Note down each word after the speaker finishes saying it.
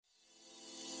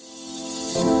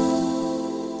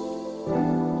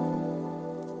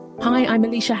Hi, I'm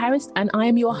Alicia Harris, and I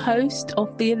am your host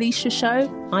of The Alicia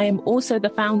Show. I am also the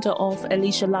founder of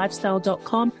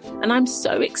AliciaLifestyle.com, and I'm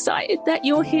so excited that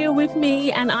you're here with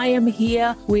me and I am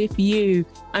here with you.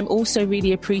 I'm also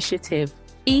really appreciative.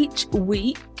 Each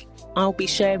week, I'll be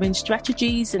sharing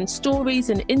strategies and stories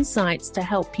and insights to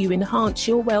help you enhance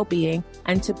your well-being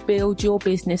and to build your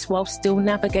business while still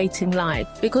navigating life.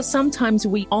 Because sometimes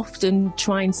we often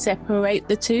try and separate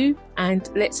the two, and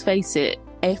let's face it,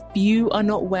 if you are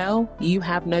not well, you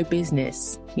have no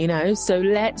business, so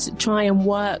let's try and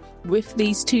work with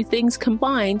these two things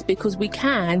combined because we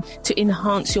can to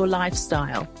enhance your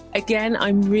lifestyle. Again,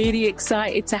 I'm really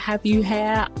excited to have you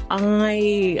here.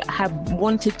 I have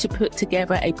wanted to put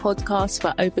together a podcast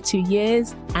for over 2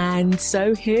 years. And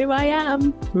so here I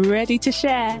am, ready to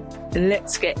share.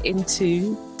 Let's get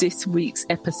into this week's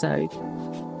episode.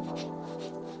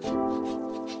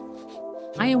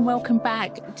 Hi, and welcome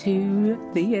back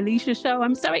to The Alicia Show.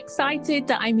 I'm so excited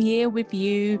that I'm here with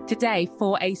you today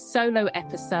for a solo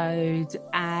episode.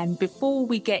 And before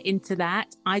we get into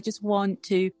that, I just want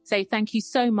to say thank you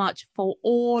so much for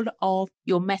all of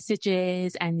your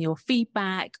messages and your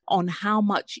feedback on how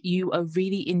much you are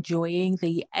really enjoying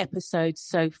the episodes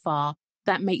so far.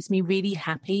 That makes me really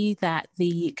happy that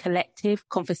the collective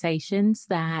conversations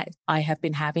that I have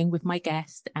been having with my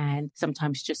guests and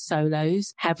sometimes just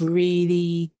solos have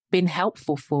really been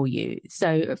helpful for you.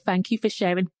 So thank you for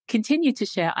sharing. Continue to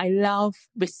share. I love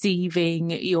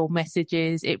receiving your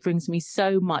messages. It brings me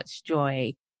so much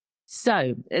joy.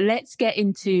 So let's get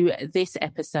into this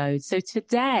episode. So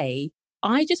today,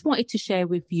 I just wanted to share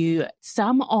with you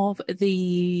some of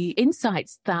the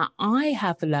insights that I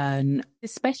have learned,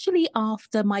 especially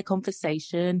after my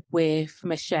conversation with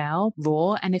Michelle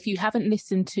Raw. And if you haven't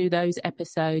listened to those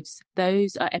episodes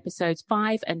are episodes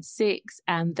 5 and 6,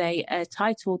 and they are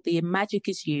titled The Magic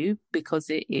Is You, because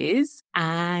it is.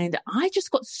 And I just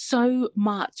got so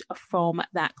much from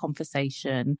that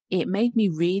conversation. It made me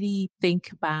really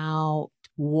think about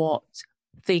what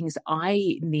things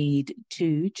I need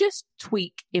to just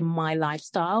tweak in my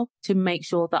lifestyle to make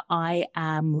sure that I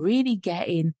am really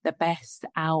getting the best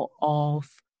out of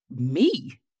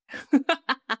me.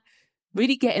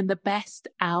 Really getting the best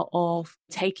out of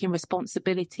taking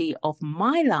responsibility of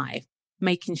my life,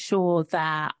 making sure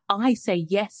that I say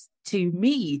yes to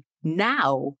me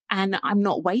now and I'm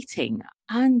not waiting.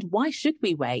 And why should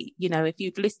we wait? If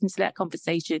you've listened to that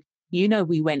conversation,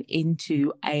 we went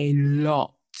into a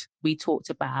lot. We talked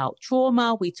about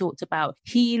trauma. We talked about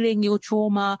healing your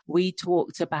trauma. We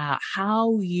talked about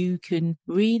how you can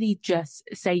really just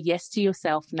say yes to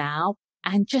yourself now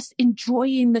and just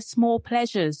enjoying the small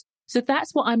pleasures. So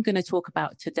that's what I'm going to talk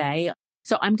about today.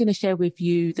 So I'm going to share with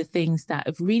you the things that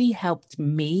have really helped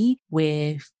me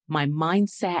with my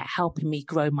mindset, helping me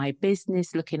grow my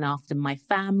business, looking after my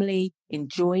family,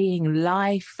 enjoying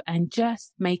life, and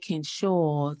just making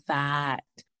sure that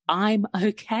I'm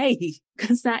okay,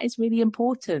 because that is really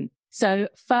important. So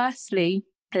firstly,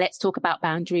 let's talk about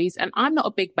boundaries. And I'm not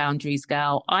a big boundaries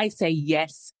girl. I say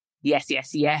yes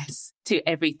to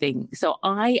everything. So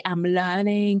I am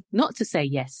learning not to say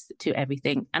yes to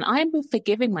everything. And I'm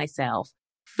forgiving myself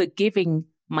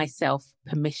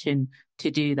permission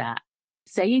to do that.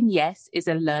 Saying yes is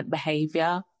a learned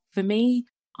behavior for me.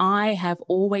 I have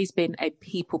always been a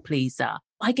people pleaser.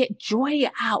 I get joy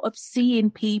out of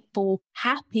seeing people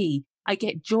happy. I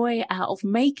get joy out of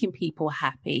making people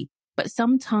happy. But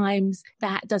sometimes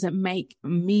that doesn't make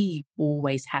me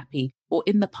always happy, or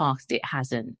in the past it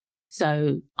hasn't.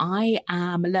 So I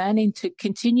am learning to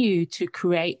continue to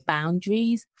create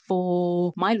boundaries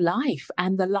for my life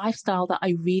and the lifestyle that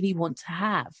I really want to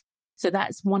have. So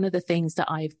that's one of the things that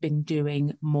I've been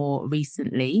doing more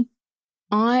recently.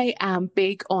 I am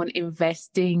big on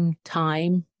investing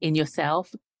time in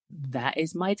yourself. That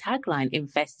is my tagline,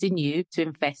 invest in you to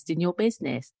invest in your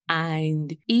business.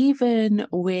 And even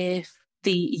with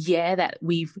the year that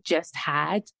we've just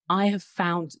had, I have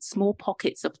found small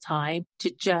pockets of time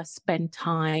to just spend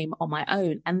time on my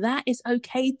own. And that is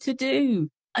okay to do.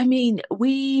 I mean,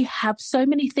 we have so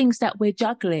many things that we're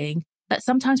juggling that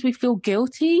sometimes we feel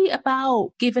guilty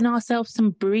about giving ourselves some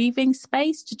breathing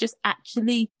space to just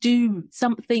actually do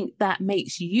something that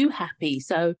makes you happy.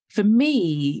 So for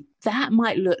me, that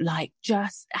might look like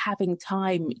just having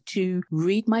time to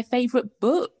read my favorite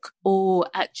book or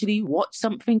actually watch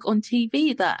something on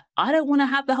TV that I don't want to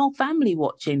have the whole family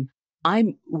watching.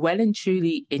 I'm well and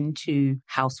truly into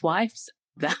Housewives.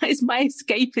 That is my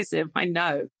escapism, I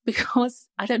know, because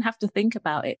I don't have to think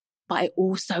about it. But I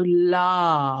also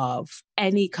love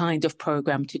any kind of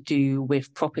program to do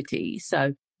with property.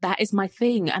 So that is my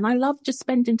thing. And I love just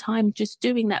spending time just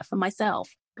doing that for myself.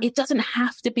 It doesn't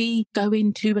have to be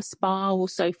going to a spa or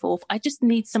so forth. I just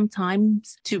need some time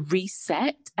to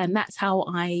reset. And that's how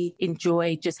I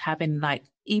enjoy just having like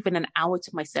even an hour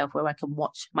to myself where I can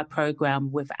watch my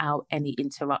program without any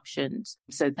interruptions.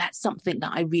 So that's something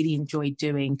that I really enjoy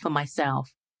doing for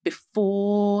myself.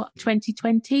 Before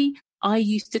 2020, I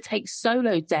used to take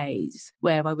solo days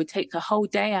where I would take a whole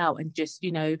day out and just,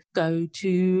 go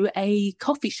to a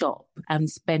coffee shop and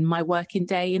spend my working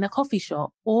day in a coffee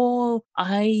shop. Or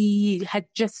I had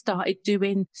just started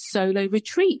doing solo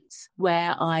retreats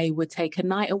where I would take a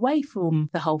night away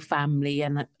from the whole family.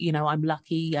 And, I'm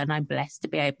lucky and I'm blessed to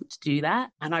be able to do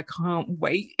that. And I can't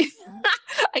wait.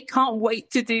 I can't wait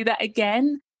to do that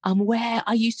again. Where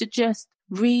I used to just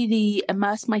really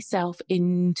immerse myself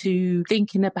into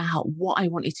thinking about what I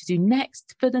wanted to do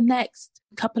next for the next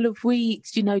couple of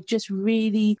weeks, just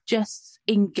really just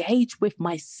engage with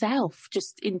myself,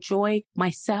 just enjoy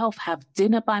myself, have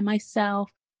dinner by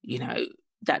myself.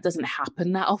 That doesn't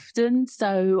happen that often.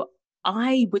 So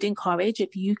I would encourage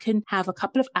if you can have a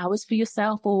couple of hours for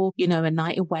yourself or, a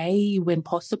night away when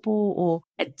possible, or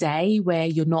a day where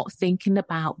you're not thinking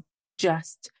about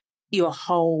just your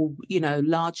whole,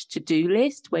 large to-do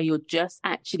list, where you're just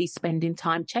actually spending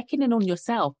time checking in on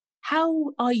yourself.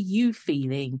 How are you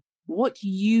feeling? What do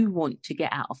you want to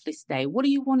get out of this day? What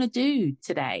do you want to do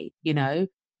today?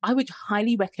 I would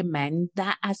highly recommend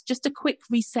that as just a quick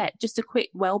reset, just a quick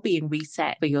well-being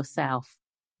reset for yourself.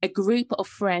 A group of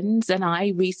friends and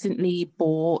I recently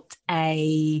bought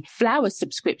a flower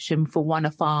subscription for one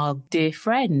of our dear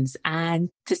friends, and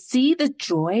to see the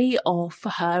joy of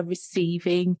her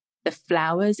receiving the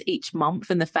flowers each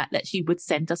month and the fact that she would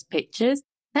send us pictures,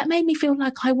 that made me feel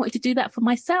like I wanted to do that for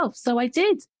myself. So I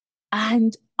did.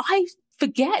 And I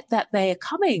forget that they are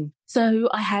coming. So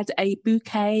I had a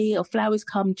bouquet of flowers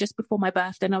come just before my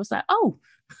birthday. And I was like, oh,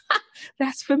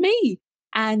 that's for me.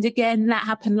 And again, that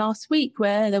happened last week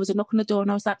where there was a knock on the door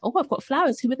and I was like, oh, I've got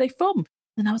flowers. Who are they from?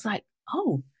 And I was like,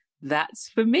 oh, that's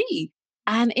for me.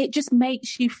 And it just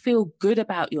makes you feel good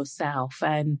about yourself.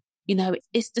 And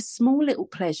it's the small little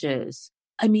pleasures.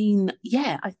 I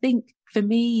think for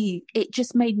me, it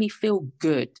just made me feel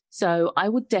good. So I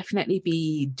would definitely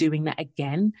be doing that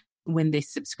again when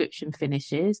this subscription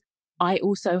finishes. I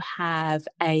also have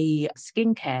a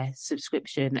skincare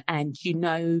subscription, and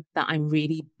that I'm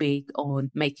really big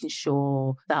on making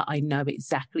sure that I know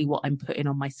exactly what I'm putting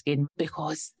on my skin,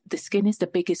 because the skin is the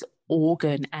biggest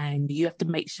organ and you have to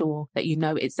make sure that you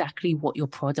know exactly what your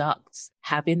products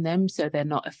have in them so they're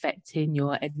not affecting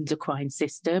your endocrine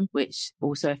system, which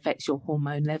also affects your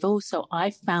hormone levels. So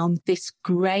I found this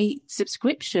great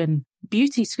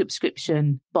beauty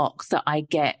subscription box that I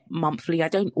get monthly. I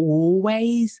don't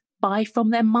always buy from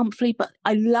them monthly, but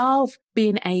I love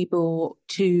being able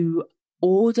to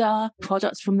order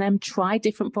products from them, try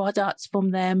different products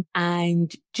from them,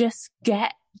 and just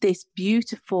get this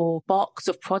beautiful box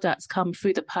of products come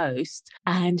through the post.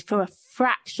 And for a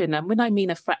fraction, and when I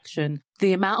mean a fraction,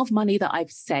 the amount of money that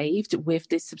I've saved with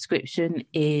this subscription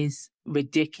is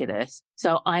ridiculous.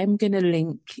 So I'm going to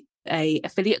link a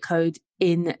affiliate code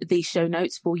in the show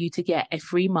notes for you to get a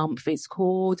free month. It's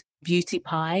called Beauty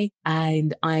Pie,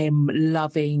 and I'm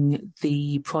loving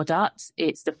the products.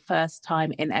 It's the first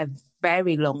time in a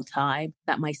very long time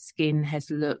that my skin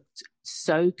has looked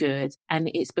so good,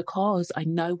 and it's because I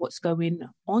know what's going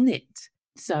on it.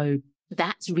 So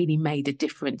that's really made a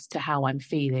difference to how I'm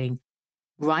feeling.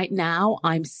 Right now,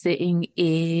 I'm sitting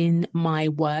in my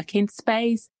working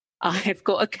space. I've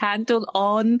got a candle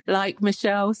on, like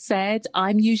Michelle said.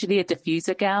 I'm usually a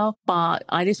diffuser gal, but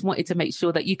I just wanted to make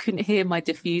sure that you couldn't hear my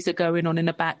diffuser going on in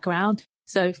the background.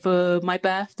 So for my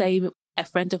birthday, a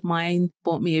friend of mine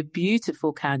bought me a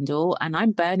beautiful candle and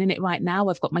I'm burning it right now.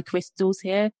 I've got my crystals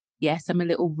here. Yes, I'm a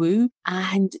little woo.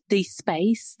 And the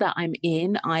space that I'm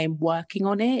in, I'm working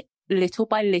on it little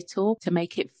by little to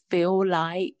make it feel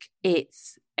like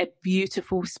it's a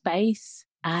beautiful space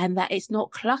and that it's not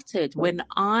cluttered. When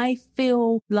I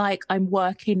feel like I'm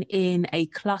working in a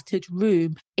cluttered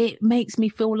room, it makes me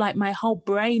feel like my whole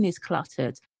brain is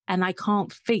cluttered and I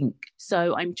can't think.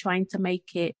 So I'm trying to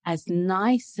make it as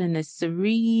nice and as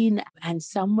serene and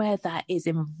somewhere that is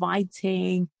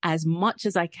inviting as much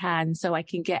as I can so I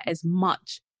can get as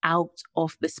much out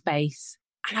of the space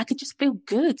and I could just feel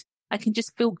good. I can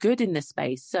just feel good in the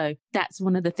space. So that's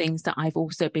one of the things that I've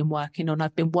also been working on.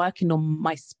 I've been working on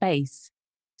my space.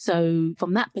 So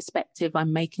from that perspective,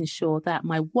 I'm making sure that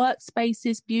my workspace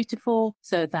is beautiful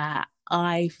so that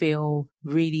I feel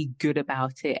really good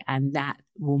about it. And that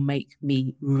will make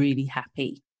me really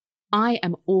happy. I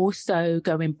am also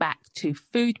going back to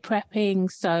food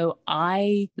prepping. So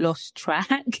I lost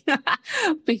track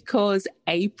because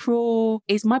April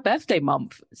is my birthday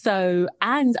month. So,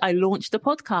 and I launched a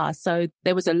podcast. So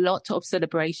there was a lot of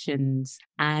celebrations.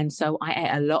 And so I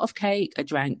ate a lot of cake. I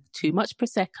drank too much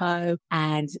Prosecco,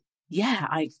 and yeah,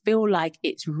 I feel like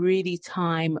it's really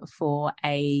time for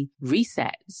a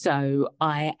reset. So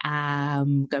I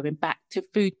am going back to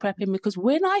food prepping, because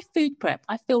when I food prep,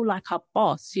 I feel like a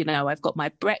boss. You know, I've got my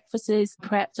breakfasts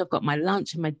prepped, I've got my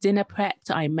lunch and my dinner prepped.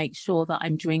 I make sure that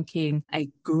I'm drinking a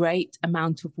great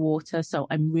amount of water, so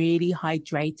I'm really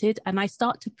hydrated, and I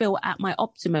start to feel at my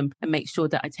optimum and make sure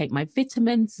that I take my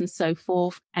vitamins and so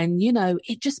forth. And, you know,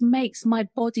 it just makes my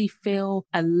body feel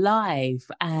alive.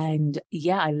 And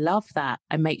yeah, I love that.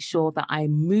 I make sure that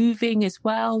I'm moving as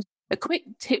well. A quick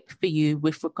tip for you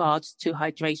with regards to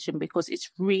hydration, because it's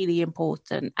really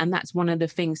important. And that's one of the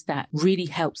things that really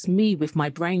helps me with my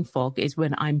brain fog, is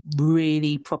when I'm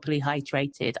really properly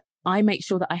hydrated. I make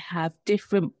sure that I have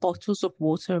different bottles of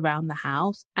water around the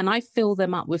house, and I fill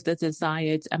them up with the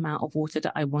desired amount of water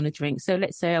that I want to drink. So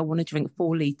let's say I want to drink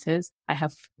 4 liters. I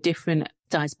have different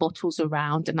size bottles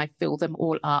around and I fill them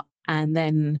all up. And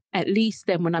then at least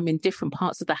then when I'm in different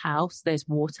parts of the house, there's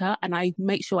water, and I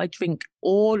make sure I drink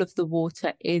all of the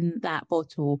water in that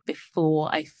bottle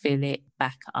before I fill it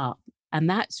back up. And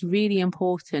that's really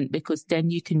important, because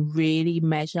then you can really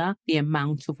measure the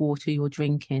amount of water you're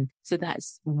drinking. So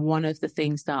that's one of the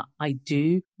things that I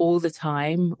do all the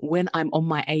time when I'm on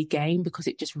my A game, because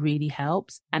it just really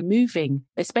helps. And moving,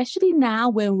 especially now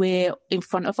when we're in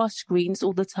front of our screens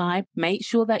all the time, make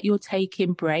sure that you're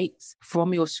taking breaks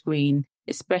from your screen,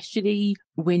 especially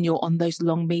when you're on those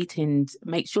long meetings.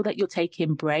 Make sure that you're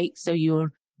taking breaks, so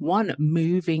you're, one,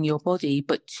 moving your body,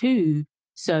 but two,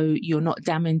 so you're not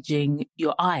damaging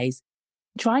your eyes.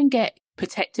 Try and get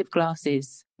protective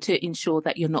glasses to ensure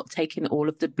that you're not taking all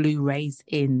of the blue rays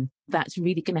in. That's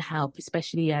really going to help,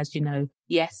 especially as, you know,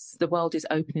 yes, the world is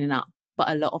opening up, but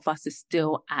a lot of us are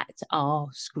still at our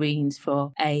screens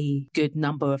for a good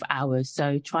number of hours.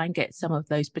 So try and get some of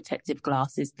those protective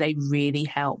glasses. They really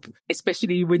help,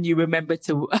 especially when you remember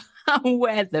to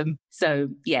wear them. So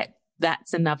yeah,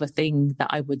 that's another thing that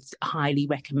I would highly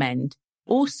recommend.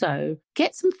 Also,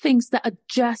 get some things that are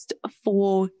just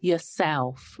for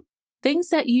yourself, things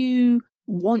that you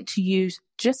want to use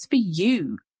just for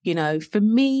you. You know, for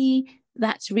me,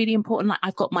 that's really important. Like,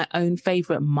 I've got my own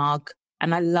favorite mug,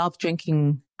 and I love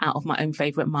drinking out of my own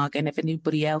favorite mug. And if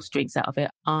anybody else drinks out of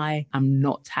it, I am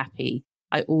not happy.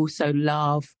 I also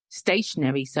love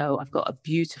stationery. So I've got a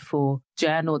beautiful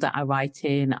journal that I write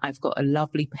in. I've got a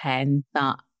lovely pen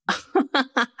that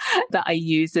that I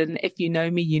use. And if you know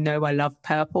me, you know I love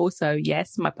purple. So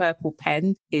yes, my purple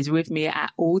pen is with me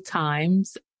at all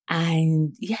times.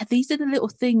 And yeah, these are the little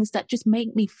things that just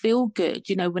make me feel good.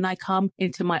 You know, when I come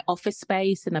into my office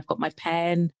space and I've got my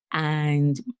pen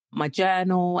and my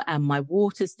journal and my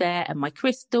water's there and my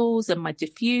crystals and my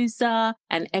diffuser,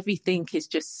 and everything is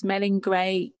just smelling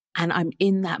great, and I'm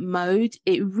in that mode,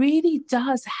 it really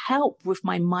does help with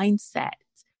my mindset.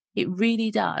 It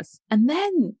really does. And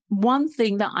then one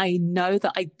thing that I know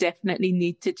that I definitely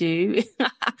need to do, and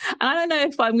I don't know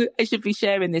if I should be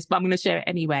sharing this, but I'm going to share it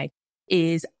anyway,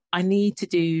 is I need to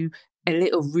do a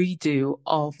little redo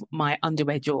of my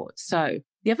underwear drawers. So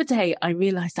the other day I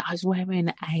realized that I was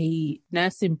wearing a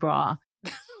nursing bra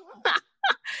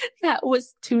that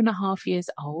was 2.5 years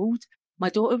old. My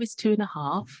daughter is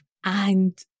 2.5,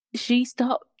 and she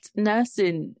stopped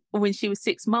nursing when she was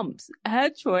 6 months. Her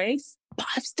choice. But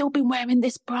I've still been wearing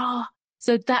this bra.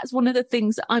 So that's one of the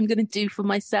things that I'm going to do for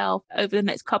myself over the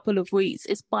next couple of weeks,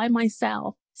 is buy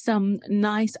myself some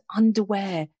nice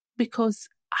underwear, because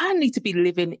I don't need to be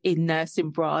living in nursing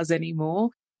bras anymore,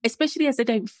 especially as they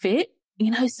don't fit,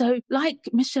 you know. So like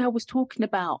Michelle was talking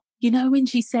about, you know, when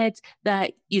she said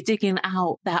that you're digging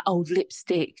out that old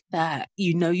lipstick that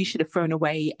you know you should have thrown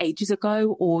away ages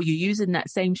ago, or you're using that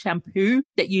same shampoo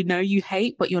that you know you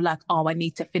hate, but you're like, oh, I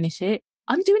need to finish it.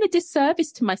 I'm doing a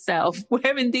disservice to myself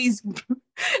wearing these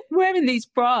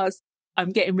bras.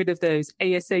 I'm getting rid of those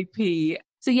ASAP.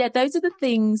 So yeah, those are the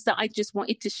things that I just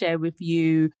wanted to share with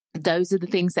you. Those are the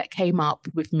things that came up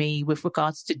with me with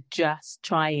regards to just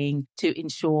trying to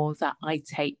ensure that I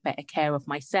take better care of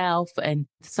myself, and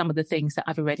some of the things that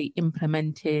I've already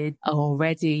implemented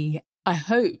already. I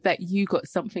hope that you got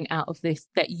something out of this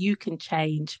that you can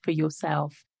change for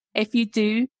yourself. If you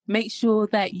do, make sure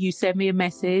that you send me a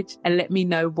message and let me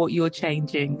know what you're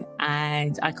changing.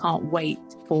 And I can't wait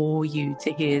for you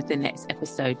to hear the next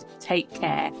episode. Take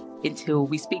care until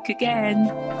we speak again.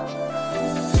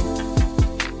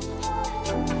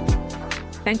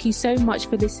 Thank you so much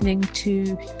for listening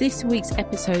to this week's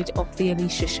episode of The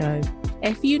Alicia Show.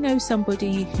 If you know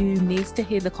somebody who needs to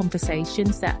hear the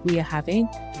conversations that we are having,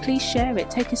 please share it,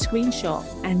 take a screenshot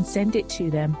and send it to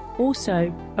them.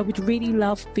 Also, I would really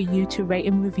love for you to rate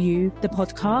and review the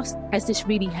podcast, as this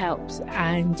really helps,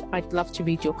 and I'd love to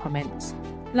read your comments.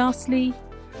 Lastly,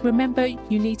 remember,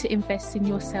 you need to invest in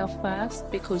yourself first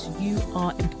because you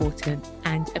are important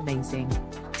and amazing.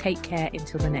 Take care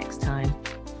until the next time.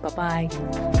 Bye-bye.